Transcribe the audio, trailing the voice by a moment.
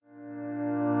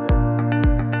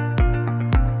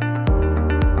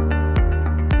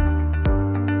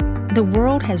The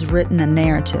world has written a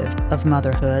narrative of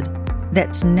motherhood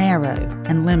that's narrow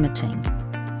and limiting.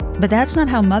 But that's not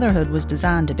how motherhood was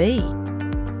designed to be.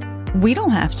 We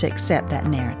don't have to accept that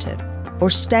narrative or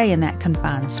stay in that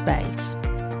confined space.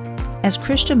 As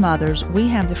Christian mothers, we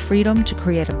have the freedom to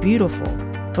create a beautiful,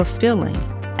 fulfilling,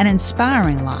 and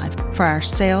inspiring life for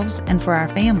ourselves and for our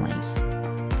families.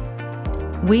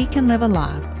 We can live a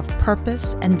life of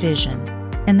purpose and vision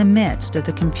in the midst of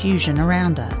the confusion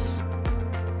around us.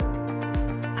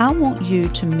 I want you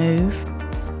to move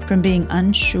from being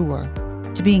unsure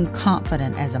to being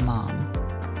confident as a mom.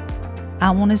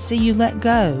 I want to see you let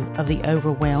go of the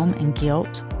overwhelm and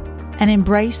guilt and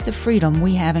embrace the freedom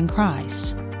we have in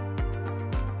Christ.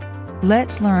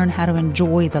 Let's learn how to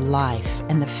enjoy the life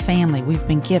and the family we've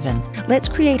been given. Let's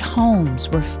create homes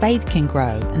where faith can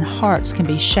grow and hearts can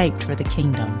be shaped for the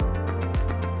kingdom.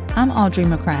 I'm Audrey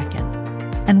McCracken,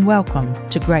 and welcome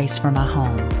to Grace for My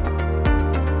Home.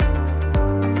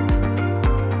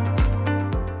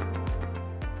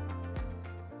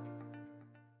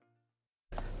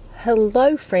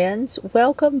 Hello, friends.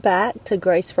 Welcome back to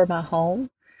Grace for My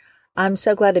Home. I'm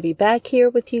so glad to be back here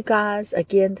with you guys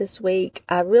again this week.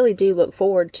 I really do look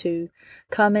forward to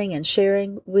coming and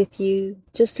sharing with you,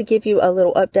 just to give you a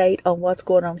little update on what's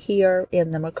going on here in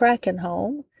the McCracken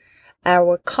home.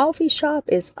 Our coffee shop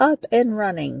is up and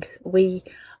running. We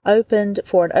opened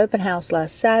for an open house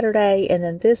last Saturday, and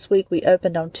then this week we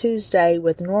opened on Tuesday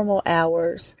with normal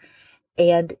hours.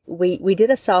 And we did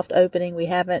a soft opening. We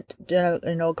haven't done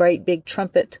a great big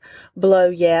trumpet blow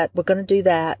yet. We're going to do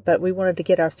that, but we wanted to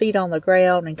get our feet on the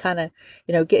ground and get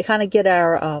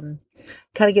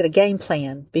a game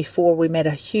plan before we made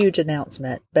a huge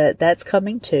announcement. But that's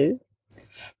coming too.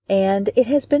 And it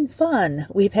has been fun.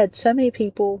 We've had so many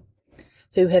people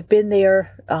who have been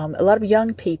there, a lot of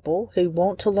young people who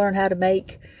want to learn how to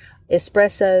make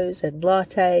espressos and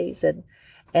lattes,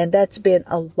 and that's been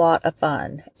a lot of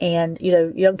fun. And,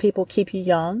 young people keep you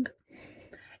young.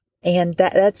 And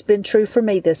that's been true for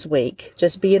me this week,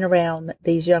 just being around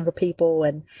these younger people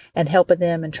and helping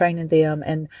them and training them.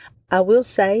 And I will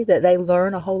say that they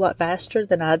learn a whole lot faster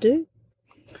than I do.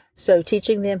 So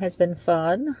teaching them has been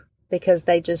fun because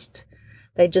they just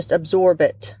absorb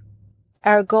it.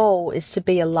 Our goal is to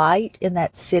be a light in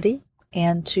that city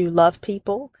and to love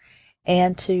people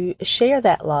and to share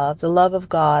that love, the love of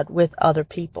God, with other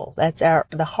people. That's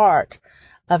the heart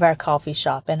of our coffee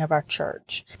shop and of our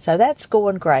church. So that's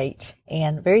going great,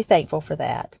 and very thankful for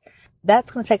that. That's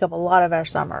going to take up a lot of our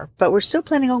summer, but we're still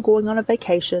planning on going on a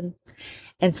vacation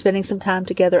and spending some time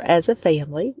together as a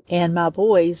family. And my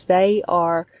boys,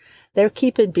 they're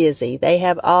keeping busy. They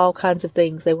have all kinds of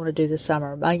things they want to do this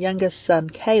summer. My youngest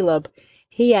son, Caleb,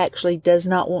 he actually does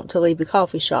not want to leave the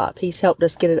coffee shop. He's helped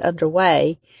us get it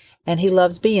underway, and he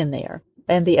loves being there.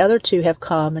 And the other two have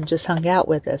come and just hung out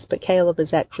with us, but Caleb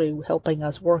is actually helping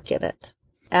us work in it.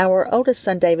 Our oldest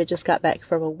son, David, just got back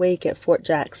from a week at Fort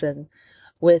Jackson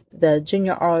with the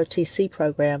junior ROTC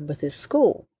program with his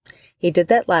school. He did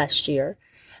that last year,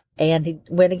 and he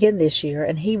went again this year,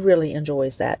 and he really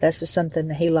enjoys that. That's just something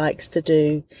that he likes to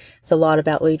do. It's a lot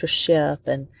about leadership,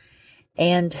 and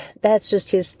that's just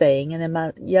his thing. And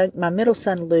then my middle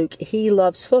son, Luke, he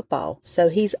loves football, so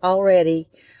he's already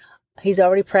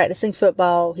practicing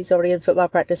football. He's already in football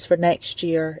practice for next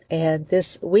year. And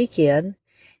this weekend,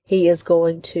 he is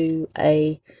going to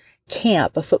a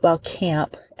football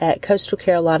camp at Coastal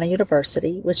Carolina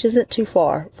University, which isn't too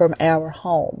far from our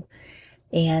home.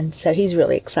 And so he's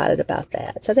really excited about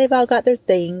that. So they've all got their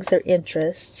things, their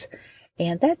interests,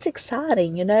 and that's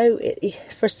exciting.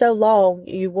 For so long,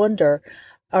 you wonder,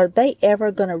 are they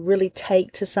ever going to really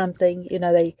take to something?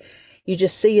 You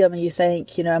just see them and you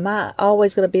think, am I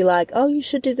always going to be like, oh, you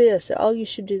should do this, or oh, you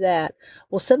should do that?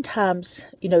 Well, sometimes,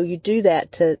 you do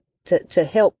that to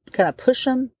help kind of push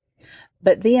them.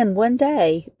 But then one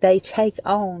day they take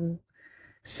on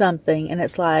something and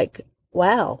it's like,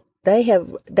 wow,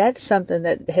 that's something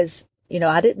that has,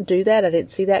 I didn't do that. I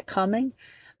didn't see that coming,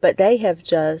 but they have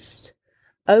just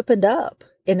opened up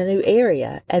in a new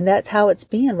area. And that's how it's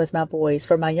been with my boys.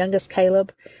 For my youngest,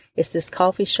 Caleb, it's this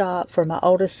coffee shop. For my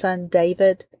oldest son,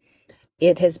 David,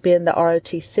 it has been the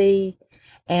ROTC.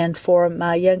 And for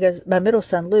my middle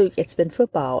son, Luke, it's been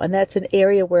football. And that's an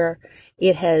area where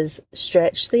it has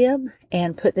stretched them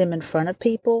and put them in front of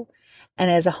people. And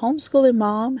as a homeschooling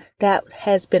mom, that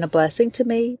has been a blessing to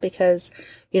me because,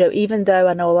 even though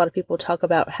I know a lot of people talk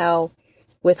about how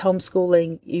with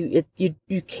homeschooling,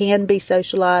 you can be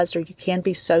socialized or you can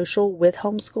be social with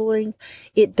homeschooling.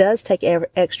 It does take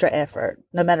extra effort,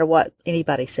 no matter what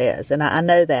anybody says. And I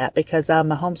know that because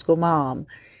I'm a homeschool mom.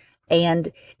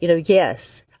 And,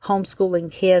 yes,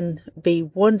 homeschooling can be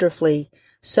wonderfully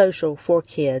social for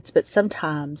kids, but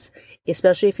sometimes,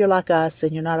 especially if you're like us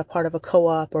and you're not a part of a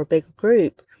co-op or a bigger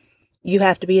group, you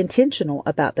have to be intentional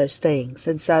about those things.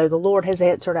 And so the Lord has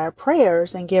answered our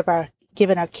prayers and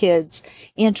given our kids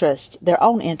their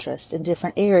own interest in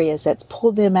different areas that's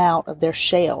pulled them out of their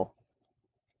shell.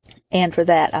 And for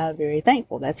that, I'm very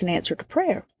thankful. That's an answer to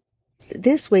prayer.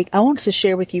 This week, I wanted to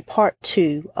share with you part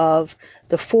 2 of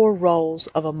the 4 roles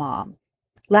of a mom.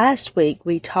 Last week,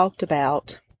 we talked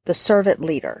about the servant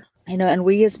leader. And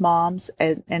we as moms,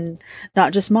 and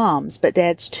not just moms, but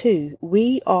dads too,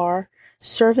 we are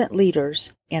servant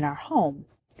leaders in our home.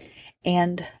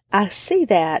 And I see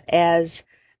that as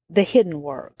the hidden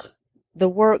work, the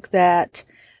work that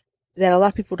a lot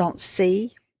of people don't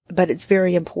see, but it's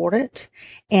very important,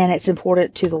 and it's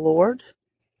important to the Lord.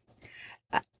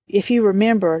 If you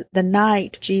remember, the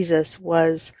night Jesus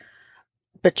was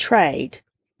betrayed,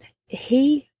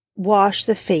 he washed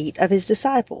the feet of his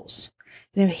disciples.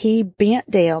 He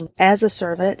bent down as a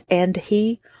servant and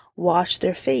he washed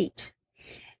their feet.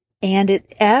 And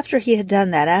after he had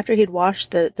done that, after he'd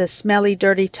washed the smelly,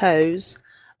 dirty toes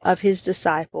of his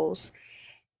disciples,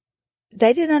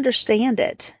 they didn't understand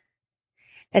it.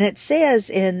 And it says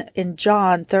in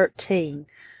John 13,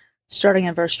 starting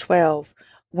in verse 12,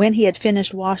 when he had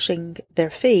finished washing their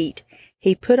feet,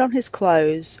 he put on his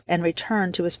clothes and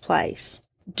returned to his place.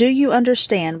 Do you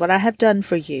understand what I have done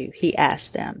for you? He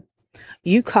asked them.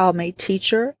 You call me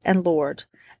teacher and Lord,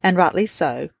 and rightly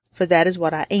so, for that is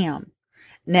what I am.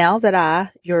 Now that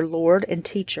I, your Lord and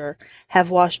teacher, have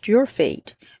washed your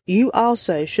feet, you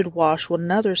also should wash one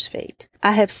another's feet.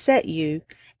 I have set you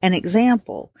an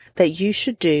example that you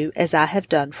should do as I have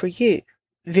done for you.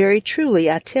 Very truly,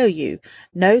 I tell you,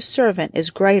 no servant is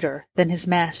greater than his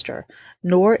master,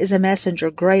 nor is a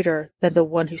messenger greater than the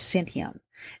one who sent him.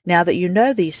 Now that you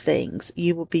know these things,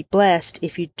 you will be blessed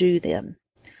if you do them.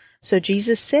 So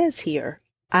Jesus says here,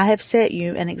 I have set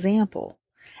you an example.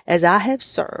 As I have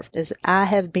served, as I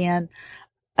have been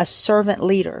a servant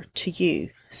leader to you,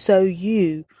 so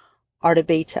you are to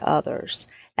be to others.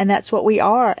 And that's what we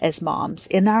are as moms.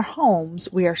 In our homes,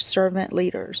 we are servant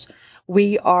leaders.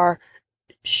 We are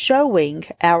showing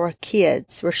our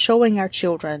kids, we're showing our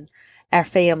children, our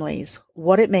families,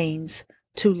 what it means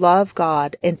to love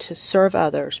God and to serve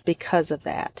others because of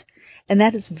that. And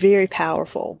that is very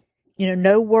powerful.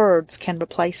 No words can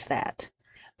replace that.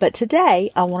 But today,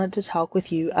 I wanted to talk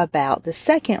with you about the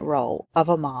second role of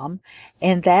a mom,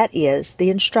 and that is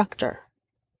the instructor.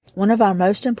 One of our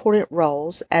most important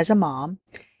roles as a mom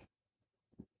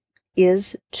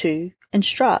is to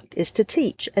instruct, is to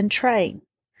teach and train.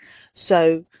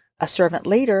 So a servant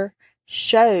leader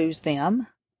shows them,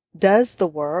 does the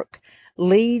work,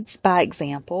 leads by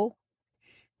example,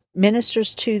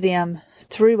 ministers to them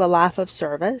through a life of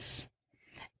service,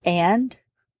 and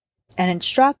an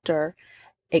instructor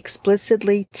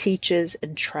explicitly teaches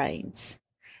and trains.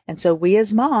 And so we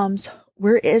as moms,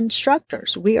 we're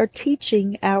instructors. We are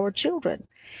teaching our children.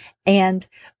 And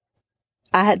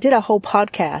I did a whole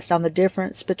podcast on the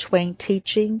difference between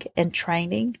teaching and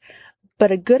training,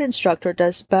 but a good instructor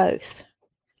does both.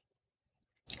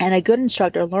 And a good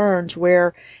instructor learns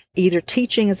where either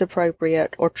teaching is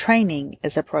appropriate or training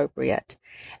is appropriate.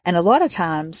 And a lot of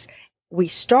times we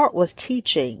start with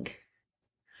teaching,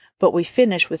 but we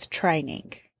finish with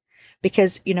training.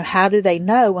 Because, how do they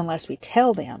know unless we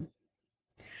tell them?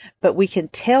 But we can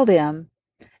tell them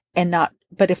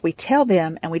but if we tell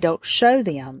them and we don't show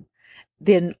them,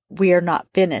 then we are not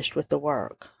finished with the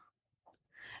work.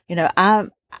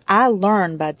 I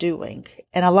learn by doing,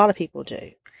 and a lot of people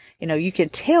do. You can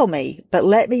tell me, but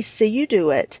let me see you do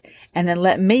it, and then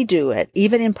let me do it,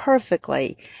 even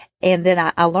imperfectly, and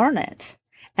then I learn it.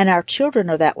 And our children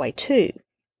are that way too.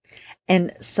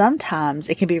 And sometimes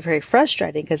it can be very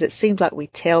frustrating because it seems like we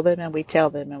tell them and we tell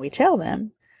them and we tell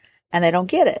them, and they don't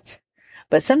get it.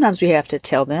 But sometimes we have to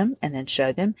tell them and then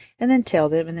show them and then tell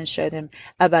them and then show them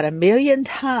about 1,000,000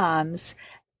 times,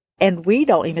 and we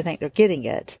don't even think they're getting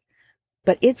it.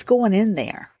 But it's going in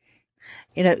there.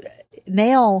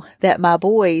 Now that my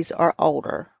boys are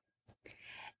older,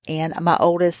 and my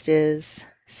oldest is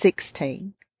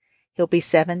 16, he'll be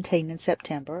 17 in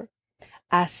September,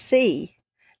 I see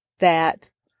that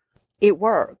it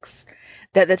works.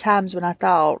 That the times when I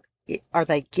thought, are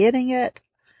they getting it?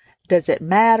 Does it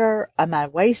matter? Am I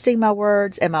wasting my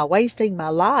words? Am I wasting my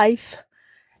life?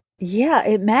 Yeah,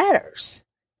 it matters.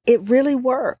 It really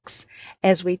works.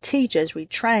 As we teach, as we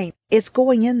train, it's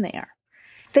going in there.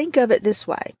 Think of it this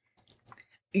way.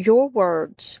 Your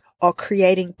words are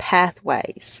creating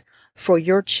pathways for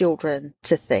your children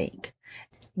to think.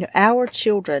 Our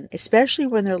children, especially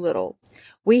when they're little,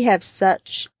 we have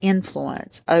such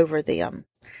influence over them.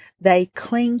 They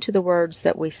cling to the words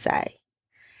that we say.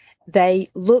 They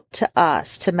look to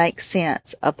us to make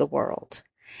sense of the world.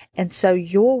 And so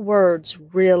your words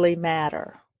really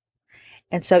matter.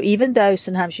 And so even though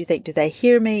sometimes you think, do they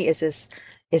hear me? Is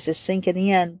this sinking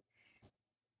in?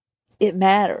 It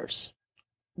matters.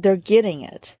 They're getting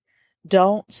it.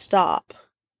 Don't stop.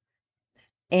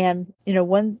 And,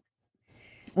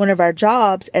 one of our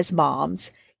jobs as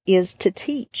moms is to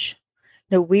teach.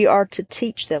 We are to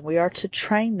teach them. We are to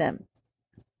train them.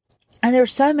 And there are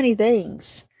so many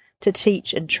things to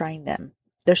teach and train them.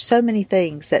 There's so many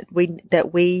things that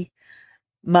we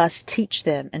must teach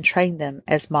them and train them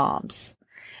as moms.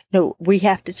 We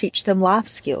have to teach them life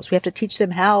skills. We have to teach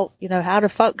them how to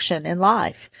function in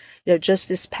life. Just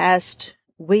this past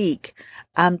week,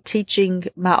 I'm teaching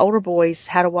my older boys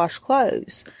how to wash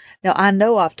clothes. Now, I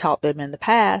know I've taught them in the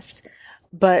past,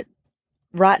 but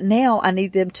right now I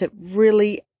need them to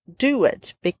really do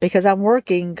it because I'm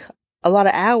working a lot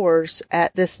of hours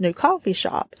at this new coffee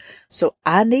shop. So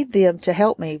I need them to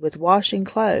help me with washing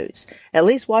clothes, at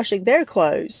least washing their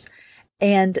clothes.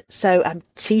 And so I'm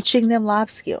teaching them life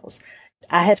skills.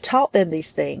 I have taught them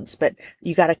these things, but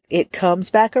it comes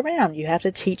back around. You have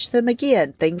to teach them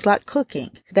again, things like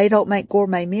cooking. They don't make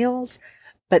gourmet meals,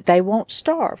 but they won't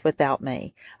starve without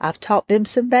me. I've taught them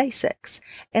some basics.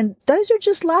 And those are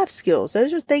just life skills.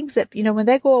 Those are things that, when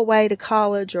they go away to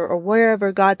college or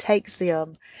wherever God takes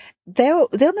them, they'll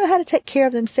know how to take care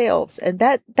of themselves. And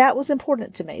that was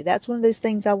important to me. That's one of those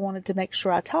things I wanted to make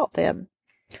sure I taught them.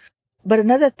 But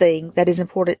another thing that is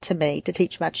important to me to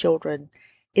teach my children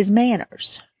is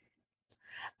manners.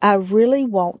 I really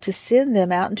want to send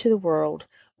them out into the world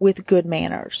with good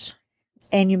manners.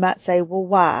 And you might say, well,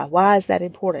 why? Why is that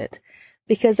important?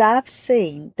 Because I've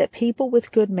seen that people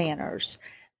with good manners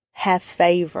have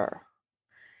favor.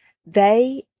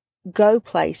 They go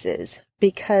places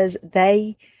because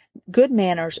good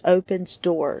manners opens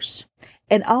doors.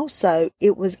 And also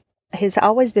has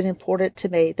always been important to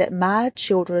me that my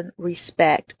children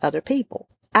respect other people.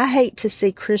 I hate to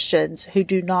see Christians who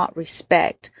do not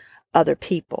respect other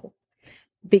people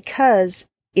because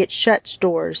it shuts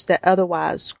doors that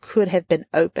otherwise could have been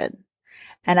open.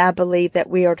 And I believe that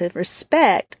we are to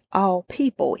respect all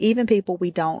people, even people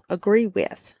we don't agree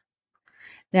with.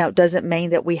 Now, it doesn't mean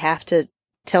that we have to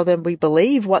tell them we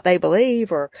believe what they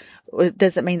believe, or it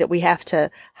doesn't mean that we have to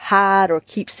hide or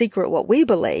keep secret what we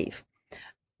believe.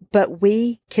 But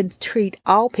we can treat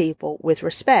all people with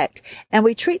respect, and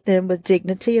we treat them with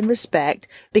dignity and respect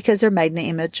because they're made in the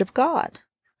image of God.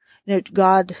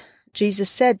 Jesus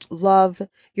said, love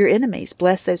your enemies,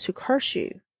 bless those who curse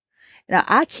you. Now,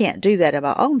 I can't do that in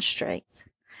my own strength,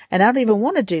 and I don't even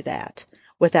want to do that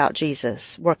without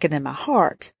Jesus working in my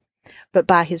heart. But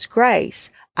by his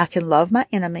grace, I can love my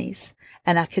enemies,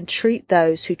 and I can treat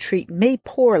those who treat me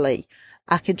poorly.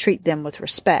 I can treat them with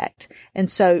respect.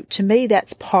 And so to me,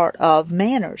 that's part of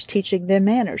manners, teaching them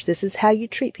manners. This is how you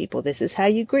treat people. This is how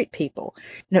you greet people.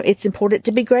 It's important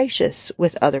to be gracious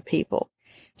with other people.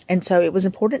 And so it was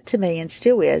important to me, and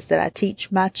still is, that I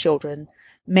teach my children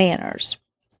manners.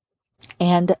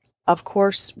 And of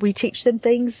course, we teach them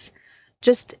things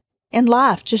just in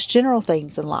life, just general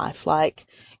things in life, like,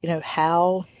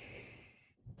 how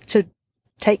to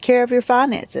take care of your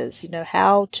finances,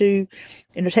 how to,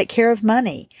 take care of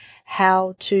money,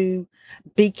 how to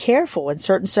be careful in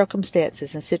certain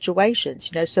circumstances and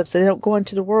situations, so they don't go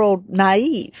into the world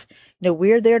naive.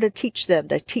 We're there to teach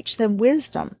them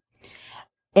wisdom.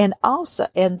 And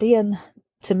then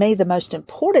to me, the most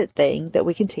important thing that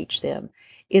we can teach them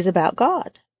is about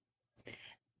God.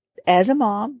 As a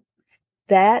mom,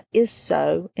 that is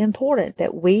so important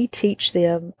that we teach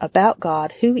them about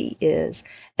God, who he is,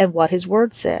 and what his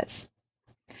word says.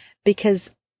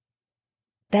 Because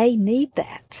they need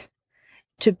that.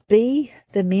 To be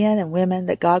the men and women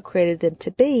that God created them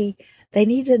to be, they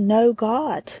need to know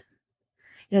God.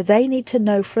 They need to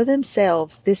know for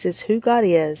themselves, this is who God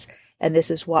is, and this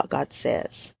is what God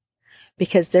says.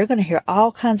 Because they're going to hear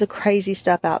all kinds of crazy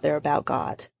stuff out there about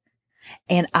God.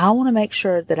 And I want to make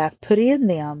sure that I've put in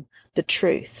them the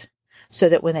truth, so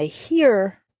that when they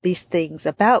hear these things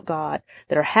about God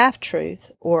that are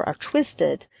half-truth or are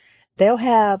twisted, they'll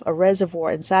have a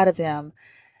reservoir inside of them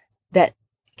that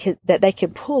they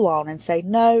can pull on and say,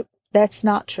 no, that's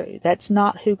not true. That's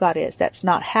not who God is. That's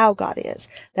not how God is.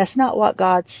 That's not what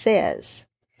God says,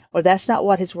 or that's not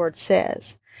what his word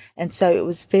says. And so it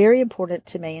was very important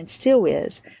to me, and still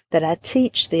is, that I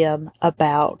teach them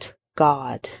about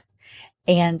God.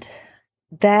 And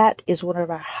that is one of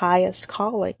our highest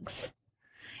callings.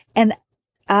 And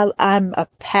I'm a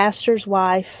pastor's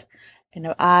wife,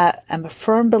 I am a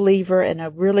firm believer in a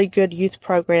really good youth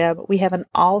program. We have an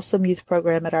awesome youth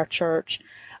program at our church,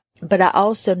 but I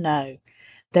also know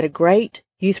that a great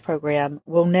youth program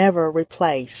will never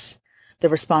replace the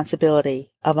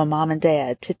responsibility of a mom and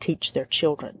dad to teach their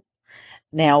children.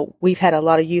 Now, we've had a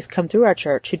lot of youth come through our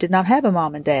church who did not have a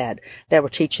mom and dad that were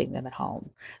teaching them at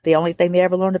home. The only thing they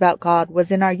ever learned about God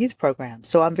was in our youth program.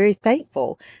 So I'm very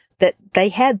thankful that they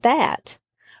had that.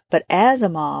 But as a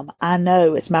mom, I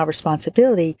know it's my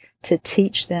responsibility to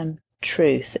teach them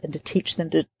truth and to teach them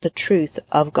the truth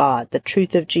of God, the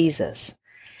truth of Jesus.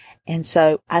 And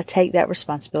so I take that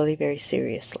responsibility very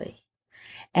seriously.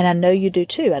 And I know you do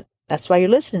too. That's why you're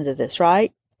listening to this,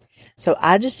 right? So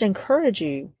I just encourage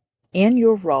you in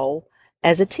your role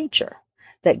as a teacher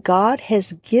that God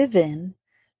has given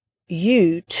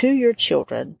you to your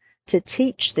children to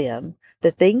teach them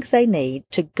the things they need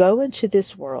to go into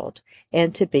this world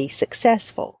and to be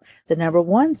successful. The number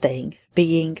one thing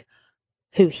being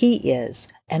who He is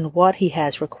and what He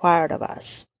has required of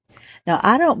us. Now,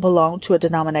 I don't belong to a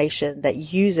denomination that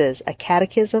uses a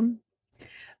catechism,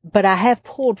 but I have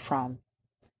pulled from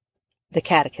the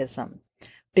catechism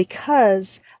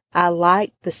because I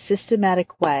like the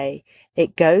systematic way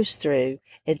it goes through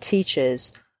and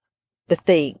teaches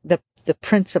the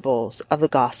principles of the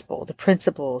gospel, the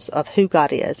principles of who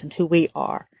God is and who we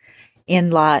are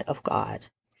in light of God.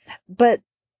 But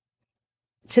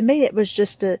to me, it was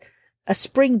just a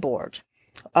springboard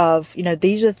of,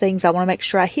 these are the things I want to make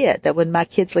sure I hit, that when my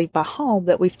kids leave my home,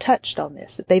 that we've touched on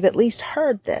this, that they've at least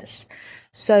heard this,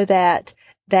 so that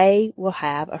they will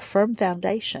have a firm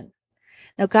foundation.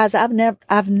 Now, guys,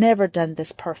 I've never done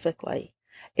this perfectly.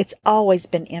 It's always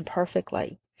been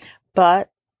imperfectly. But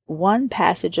one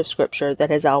passage of scripture that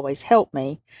has always helped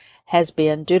me has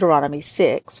been Deuteronomy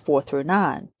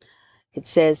 6:4-9. It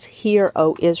says, "Hear,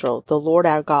 O Israel, the Lord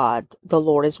our God, the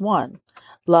Lord is one.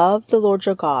 Love the Lord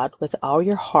your God with all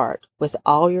your heart, with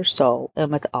all your soul, and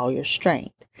with all your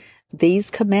strength.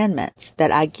 These commandments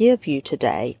that I give you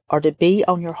today are to be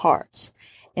on your hearts.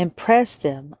 Impress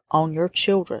them on your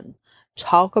children.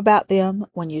 Talk about them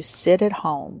when you sit at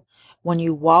home, when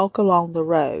you walk along the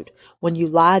road, when you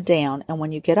lie down, and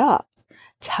when you get up.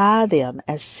 Tie them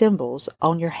as symbols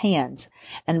on your hands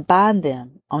and bind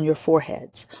them on your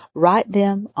foreheads. Write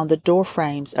them on the door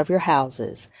frames of your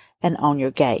houses and on your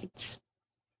gates."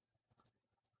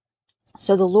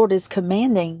 So the Lord is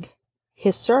commanding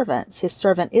His servants, His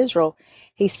servant Israel.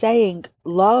 He's saying,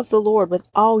 love the Lord with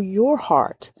all your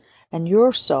heart and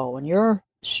your soul and your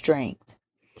strength.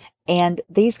 And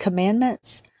these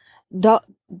commandments, don't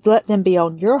let them be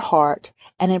on your heart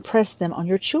and impress them on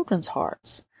your children's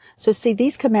hearts. So see,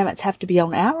 these commandments have to be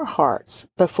on our hearts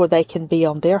before they can be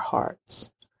on their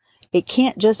hearts. It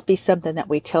can't just be something that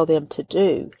we tell them to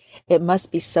do. It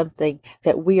must be something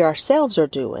that we ourselves are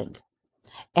doing.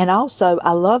 And also,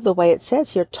 I love the way it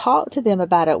says here, talk to them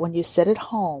about it when you sit at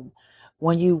home,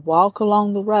 when you walk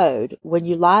along the road, when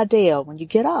you lie down, when you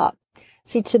get up.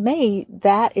 See, to me,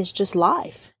 that is just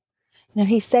life.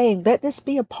 He's saying, let this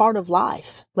be a part of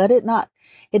life.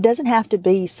 It doesn't have to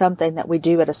be something that we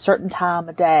do at a certain time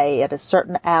of day, at a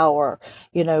certain hour,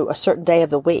 a certain day of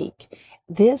the week.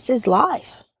 This is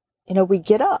life. We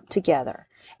get up together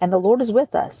and the Lord is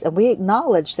with us and we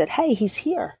acknowledge that, hey, He's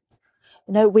here.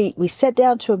 We sit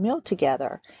down to a meal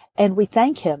together and we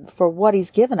thank Him for what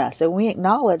He's given us. And we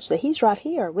acknowledge that He's right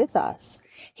here with us.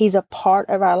 He's a part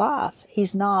of our life.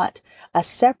 He's not a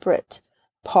separate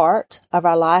part of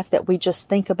our life that we just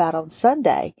think about on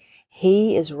Sunday.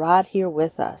 He is right here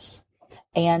with us.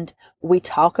 And we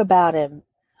talk about Him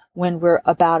when we're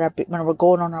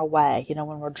going on our way,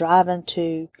 when we're driving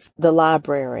to the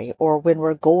library, or when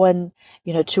we're going,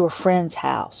 to a friend's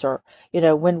house, or,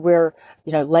 when we're,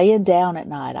 laying down at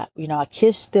night. I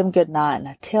kiss them goodnight and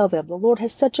I tell them the Lord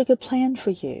has such a good plan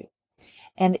for you.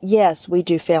 And yes, we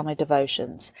do family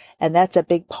devotions, and that's a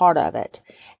big part of it.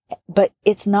 But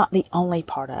it's not the only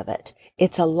part of it.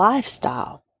 It's a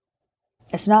lifestyle.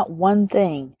 It's not one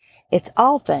thing. It's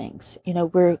all things.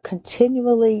 We're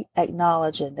continually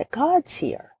acknowledging that God's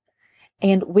here,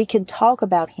 and we can talk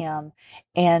about Him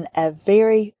in a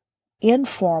very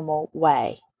informal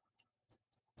way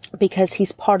because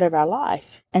He's part of our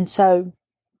life. And so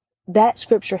that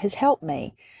scripture has helped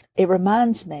me. It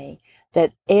reminds me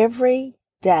that every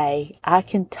day I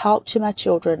can talk to my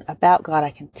children about God. I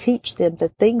can teach them the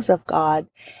things of God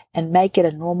and make it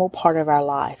a normal part of our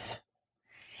life.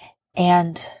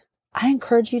 And I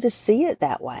encourage you to see it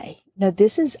that way.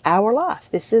 This is our life.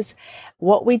 This is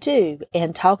what we do.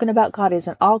 And talking about God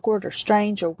isn't awkward or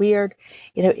strange or weird.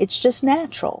 It's just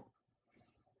natural.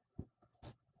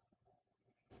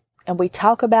 and we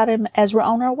talk about him as we're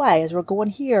on our way, as we're going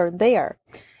here and there.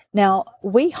 Now,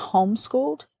 we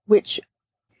homeschooled,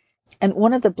 and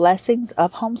one of the blessings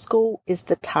of homeschool is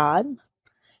the time.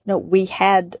 We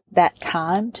had that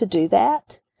time to do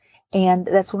that. And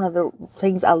that's one of the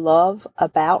things I love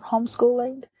about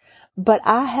homeschooling. But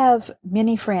I have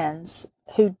many friends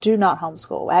who do not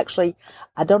homeschool. Actually,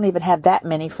 I don't even have that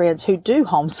many friends who do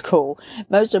homeschool.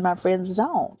 Most of my friends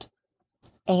don't.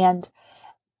 And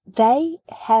they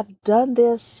have done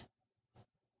this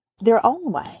their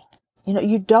own way.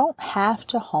 You don't have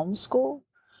to homeschool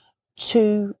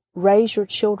to raise your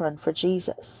children for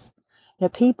Jesus.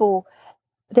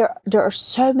 There are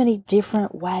so many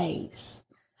different ways.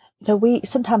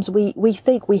 Sometimes we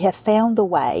think we have found the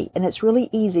way, and it's really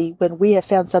easy when we have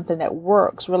found something that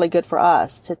works really good for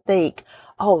us to think,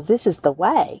 oh, this is the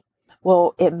way.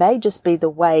 Well, it may just be the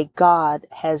way God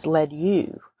has led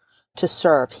you to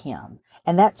serve him,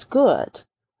 and that's good.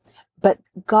 But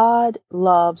God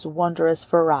loves wondrous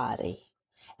variety,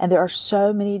 and there are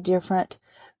so many different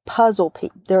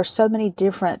there are so many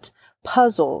different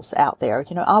puzzles out there.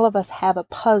 All of us have a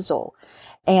puzzle,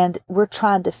 and we're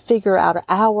trying to figure out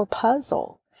our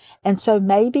puzzle. And so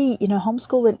maybe,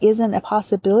 homeschooling isn't a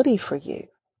possibility for you.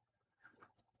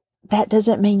 That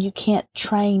doesn't mean you can't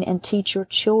train and teach your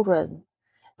children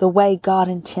the way God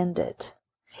intended.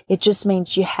 It just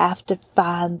means you have to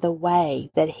find the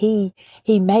way, that He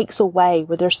makes a way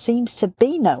where there seems to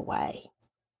be no way.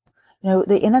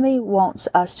 The enemy wants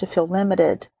us to feel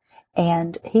limited,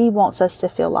 and he wants us to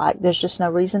feel like there's just no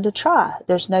reason to try.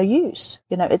 There's no use.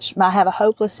 I have a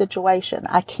hopeless situation.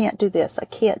 I can't do this. I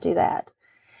can't do that.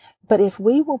 But if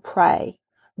we will pray,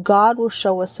 God will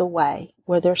show us a way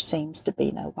where there seems to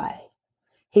be no way.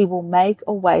 He will make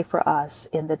a way for us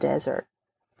in the desert.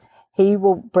 He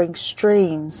will bring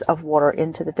streams of water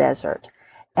into the desert.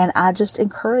 And I just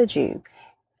encourage you,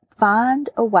 find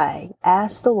a way.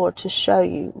 Ask the Lord to show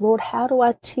you, Lord, how do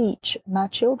I teach my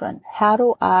children? How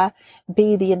do I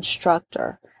be the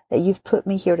instructor that you've put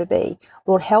me here to be?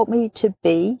 Lord, help me to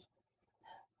be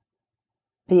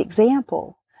the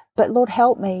example. But Lord,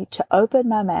 help me to open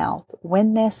my mouth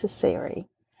when necessary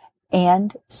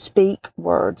and speak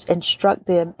words, instruct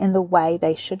them in the way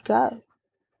they should go.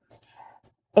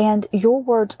 And your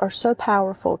words are so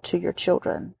powerful to your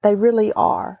children. They really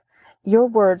are. Your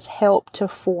words help to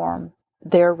form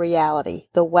their reality,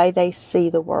 the way they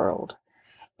see the world.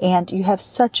 And you have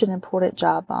such an important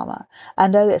job, Mama. I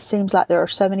know it seems like there are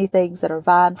so many things that are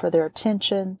vying for their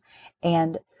attention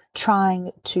and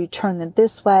trying to turn them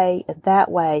this way and that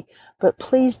way, but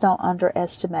please don't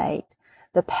underestimate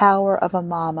the power of a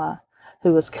mama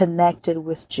who is connected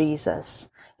with Jesus.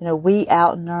 We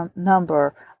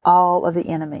outnumber all of the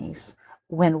enemies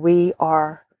when we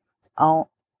are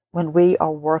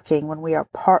working, when we are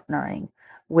partnering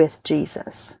with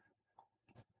Jesus.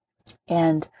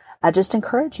 And I just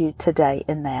encourage you today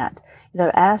in that.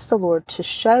 Ask the Lord to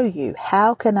show you,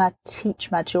 how can I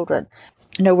teach my children?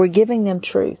 We're giving them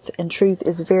truth, and truth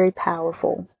is very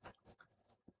powerful.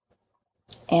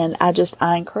 And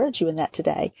I encourage you in that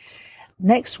today.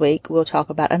 Next week, we'll talk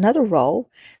about another role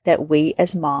that we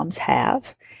as moms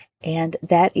have, and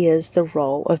that is the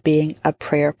role of being a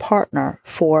prayer partner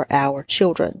for our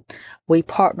children. We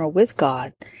partner with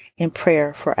God in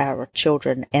prayer for our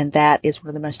children, and that is one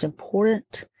of the most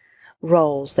important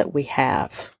roles that we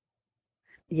have.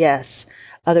 Yes,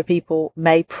 other people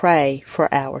may pray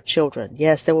for our children.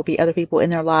 Yes, there will be other people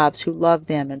in their lives who love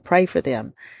them and pray for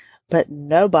them, but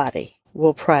nobody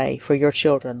will pray for your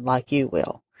children like you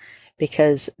will,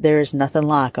 because there is nothing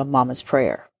like a mama's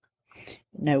prayer.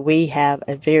 We have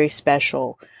a very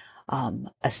special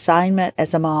assignment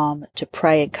as a mom to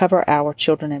pray and cover our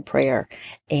children in prayer,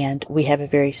 and we have a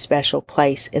very special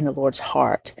place in the Lord's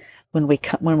heart when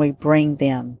we bring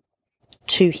them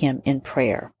to Him in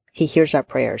prayer. He hears our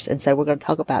prayers, and so we're going to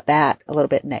talk about that a little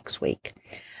bit next week.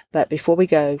 But before we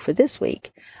go for this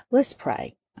week, let's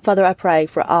pray. Father, I pray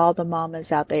for all the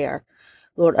mamas out there,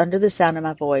 Lord, under the sound of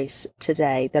my voice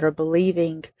today, that are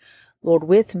believing, Lord,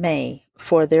 with me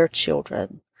for their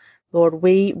children. Lord,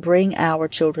 we bring our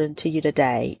children to you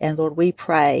today, and Lord, we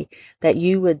pray that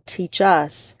you would teach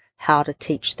us how to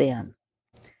teach them.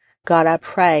 God, I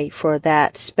pray for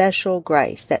that special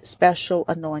grace, that special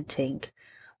anointing,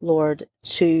 Lord,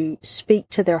 to speak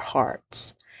to their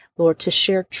hearts, Lord, to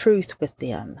share truth with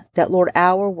them, that, Lord,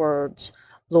 our words,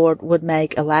 Lord, would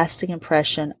make a lasting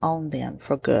impression on them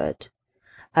for good.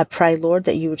 I pray, Lord,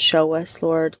 that you would show us,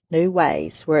 Lord, new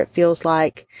ways where it feels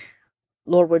like,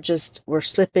 Lord, we're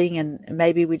slipping, and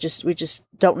maybe we just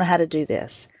don't know how to do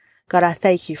this. God, I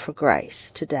thank you for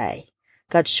grace today.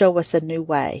 God, show us a new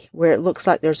way where it looks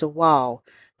like there's a wall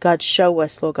God, show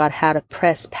us, Lord God, how to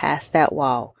press past that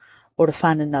wall or to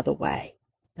find another way.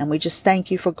 And we just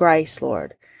thank you for grace,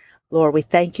 Lord. Lord, we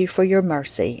thank you for your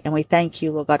mercy, and we thank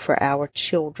you, Lord God, for our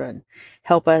children.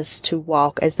 Help us to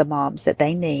walk as the moms that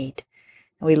they need.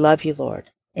 And we love you, Lord.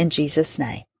 In Jesus'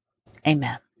 name,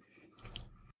 amen.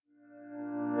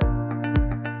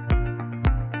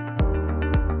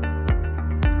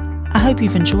 I hope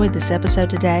you've enjoyed this episode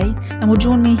today and will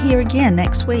join me here again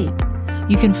next week.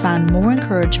 You can find more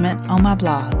encouragement on my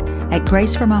blog at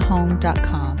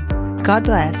gracefrommyhome.com. God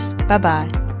bless.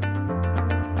 Bye-bye.